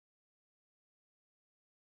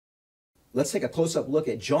let's take a close-up look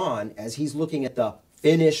at John as he's looking at the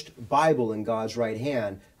finished Bible in God's right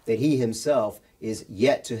hand that he himself is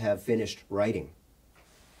yet to have finished writing.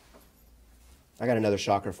 I got another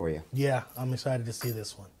shocker for you. Yeah, I'm excited to see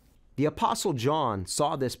this one. The Apostle John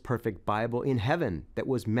saw this perfect Bible in heaven that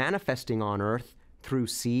was manifesting on earth through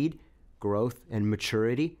seed, growth, and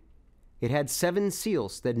maturity. It had 7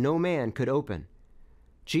 seals that no man could open.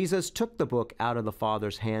 Jesus took the book out of the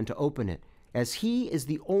Father's hand to open it, as he is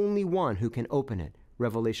the only one who can open it.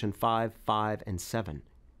 Revelation 5, 5, and 7.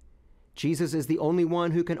 Jesus is the only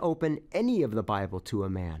one who can open any of the Bible to a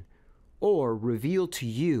man, or reveal to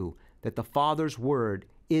you that the Father's word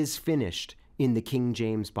is finished in the King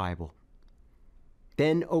James Bible.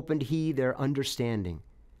 Then opened he their understanding,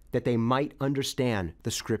 that they might understand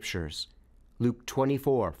the Scriptures. Luke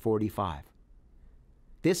 24, 45.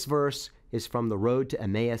 This verse is from the Road to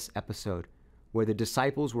Emmaus episode, where the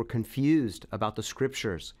disciples were confused about the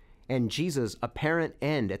Scriptures and Jesus' apparent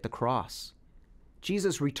end at the cross.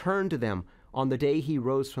 Jesus returned to them on the day he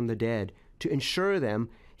rose from the dead to ensure them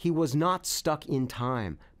he was not stuck in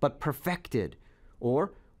time, but perfected,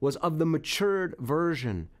 or was of the matured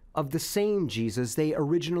version of the same Jesus they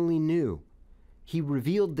originally knew. He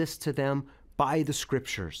revealed this to them by the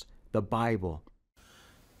Scriptures, the Bible.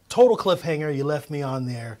 Total cliffhanger, you left me on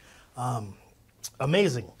there.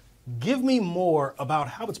 Amazing. Give me more about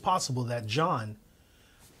how it's possible that John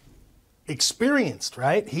experienced,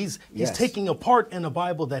 right? He's taking a part in a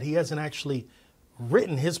Bible that he hasn't actually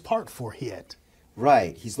written his part for yet.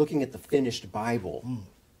 Right. He's looking at the finished Bible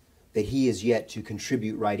that he is yet to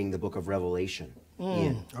contribute writing the book of Revelation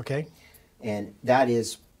in. Okay. And that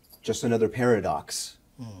is just another paradox,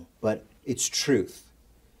 but it's truth.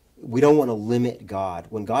 We don't want to limit God.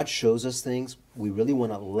 When God shows us things, we really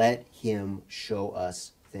want to let him show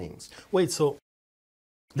us things. Wait, so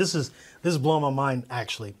this is blowing my mind,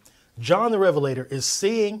 actually. John the Revelator is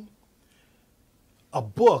seeing a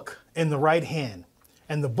book in the right hand,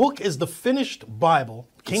 and the book is the finished Bible,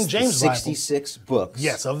 King James Bible. 66 books.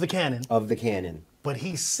 Yes, of the canon. Of the canon. But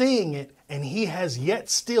he's seeing it, and he has yet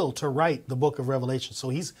still to write the book of Revelation. So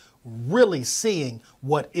he's really seeing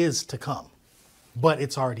what is to come, but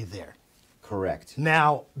it's already there. Correct.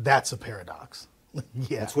 Now, that's a paradox.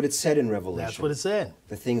 Yeah. That's what it said in Revelation. That's what it said.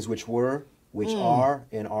 The things which were, which are,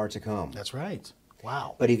 and are to come. That's right.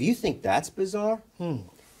 Wow. But if you think that's bizarre,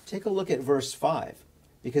 take a look at verse 5.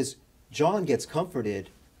 Because John gets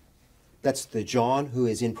comforted, that's the John who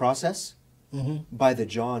is in process, by the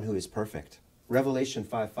John who is perfect. Revelation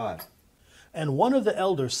 5:5. And one of the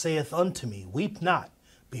elders saith unto me, Weep not.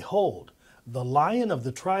 Behold, the Lion of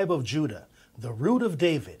the tribe of Judah, the Root of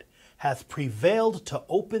David, hath prevailed to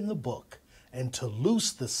open the book and to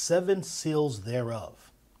loose the 7 seals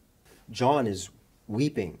thereof. John is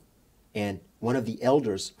weeping, and one of the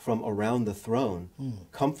elders from around the throne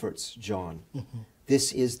comforts John.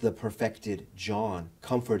 This is the perfected John,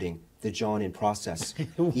 comforting the John in process,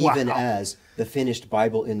 even as the finished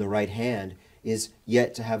Bible in the right hand is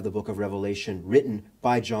yet to have the book of Revelation written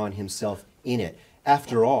by John himself in it.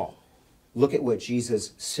 After all, look at what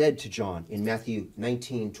Jesus said to John in Matthew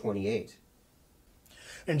 19:28.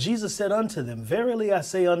 And Jesus said unto them, Verily I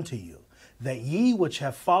say unto you, that ye which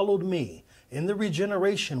have followed me in the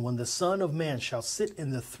regeneration when the Son of Man shall sit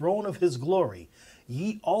in the throne of his glory,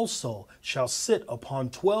 ye also shall sit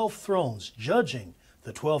upon 12 thrones, judging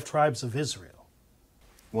the 12 tribes of Israel.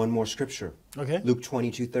 One more scripture. Okay. Luke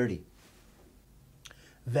 22:30.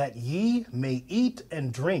 That ye may eat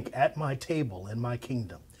and drink at my table in my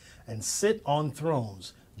kingdom, and sit on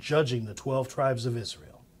thrones, judging the 12 tribes of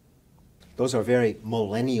Israel. Those are very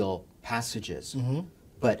millennial passages.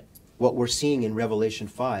 But what we're seeing in Revelation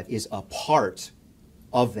 5 is a part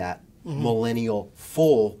of that millennial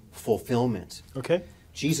full fulfillment. Okay.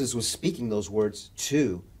 Jesus was speaking those words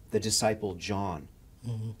to the disciple John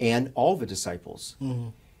and all the disciples.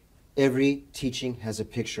 Every teaching has a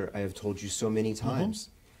picture, I have told you so many times.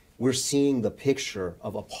 We're seeing the picture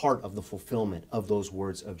of a part of the fulfillment of those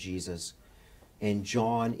words of Jesus. And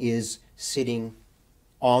John is sitting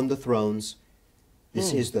on the thrones.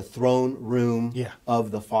 This is the throne room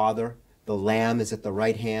of the Father. The Lamb is at the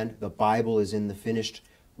right hand. The Bible is in the finished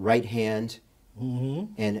right hand.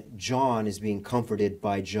 And John is being comforted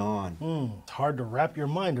by John. It's hard to wrap your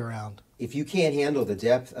mind around. If you can't handle the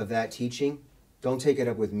depth of that teaching, don't take it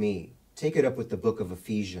up with me. Take it up with the book of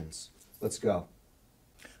Ephesians. Let's go.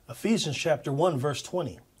 Ephesians chapter 1, verse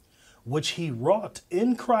 20. Which he wrought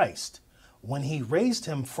in Christ when he raised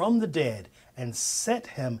him from the dead and set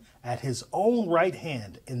him at his own right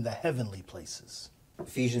hand in the heavenly places.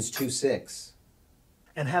 Ephesians 2:6.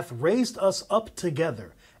 And hath raised us up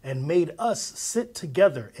together and made us sit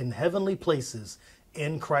together in heavenly places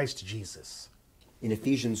in Christ Jesus. In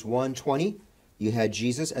Ephesians 1:20, you had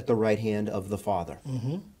Jesus at the right hand of the Father.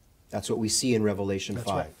 That's what we see in Revelation 5.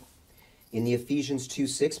 Right. In the Ephesians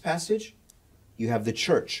 2:6 passage, you have the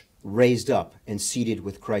church raised up and seated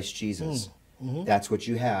with Christ Jesus. That's what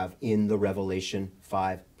you have in the Revelation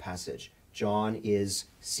 5 passage. John is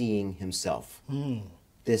seeing himself.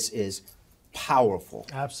 This is powerful.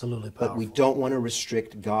 Absolutely powerful. But we don't want to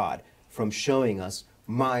restrict God from showing us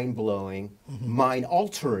mind-blowing,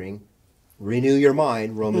 mind-altering, renew your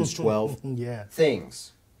mind, Romans 12 Yeah.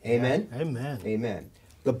 things. Amen? Yeah. Amen. Amen.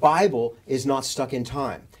 The Bible is not stuck in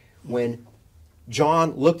time. When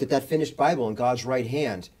John looked at that finished Bible in God's right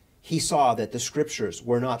hand, he saw that the scriptures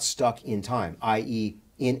were not stuck in time, i.e.,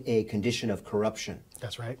 in a condition of corruption.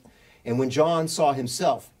 That's right. And when John saw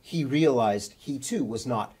himself, he realized he too was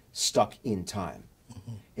not stuck in time.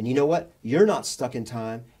 And you know what? You're not stuck in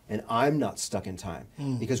time, and I'm not stuck in time,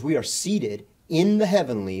 because we are seated in the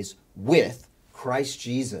heavenlies with Christ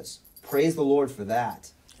Jesus. Praise the Lord for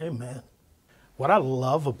that. Amen. What I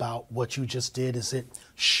love about what you just did is it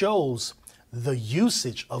shows the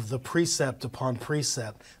usage of the precept upon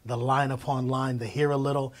precept, the line upon line, the here a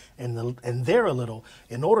little and there a little,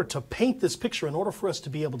 in order to paint this picture, in order for us to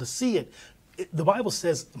be able to see it. The Bible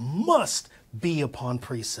says must be upon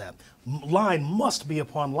precept. Line must be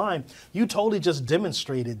upon line. You totally just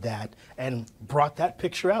demonstrated that and brought that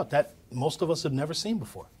picture out that most of us have never seen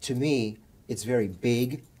before. To me, it's very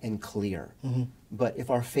big and clear. But if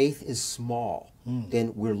our faith is small,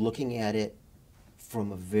 then we're looking at it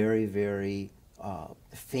from a very, very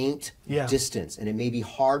faint distance. And it may be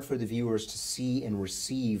hard for the viewers to see and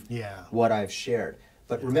receive what I've shared.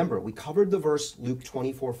 But remember, we covered the verse Luke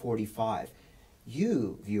 24:45.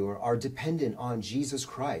 You, viewer, are dependent on Jesus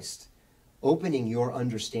Christ, opening your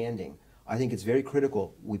understanding. I think it's very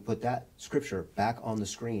critical we put that scripture back on the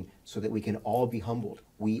screen so that we can all be humbled.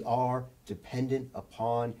 We are dependent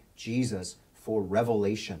upon Jesus for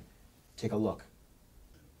revelation. Take a look.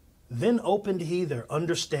 Then opened he their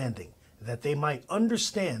understanding, that they might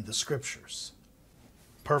understand the scriptures.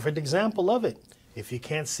 Perfect example of it. If you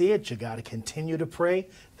can't see it, you got to continue to pray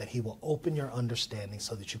that he will open your understanding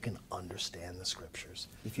so that you can understand the scriptures.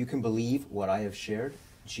 If you can believe what I have shared,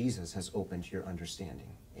 Jesus has opened your understanding.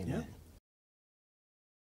 Amen. Yeah.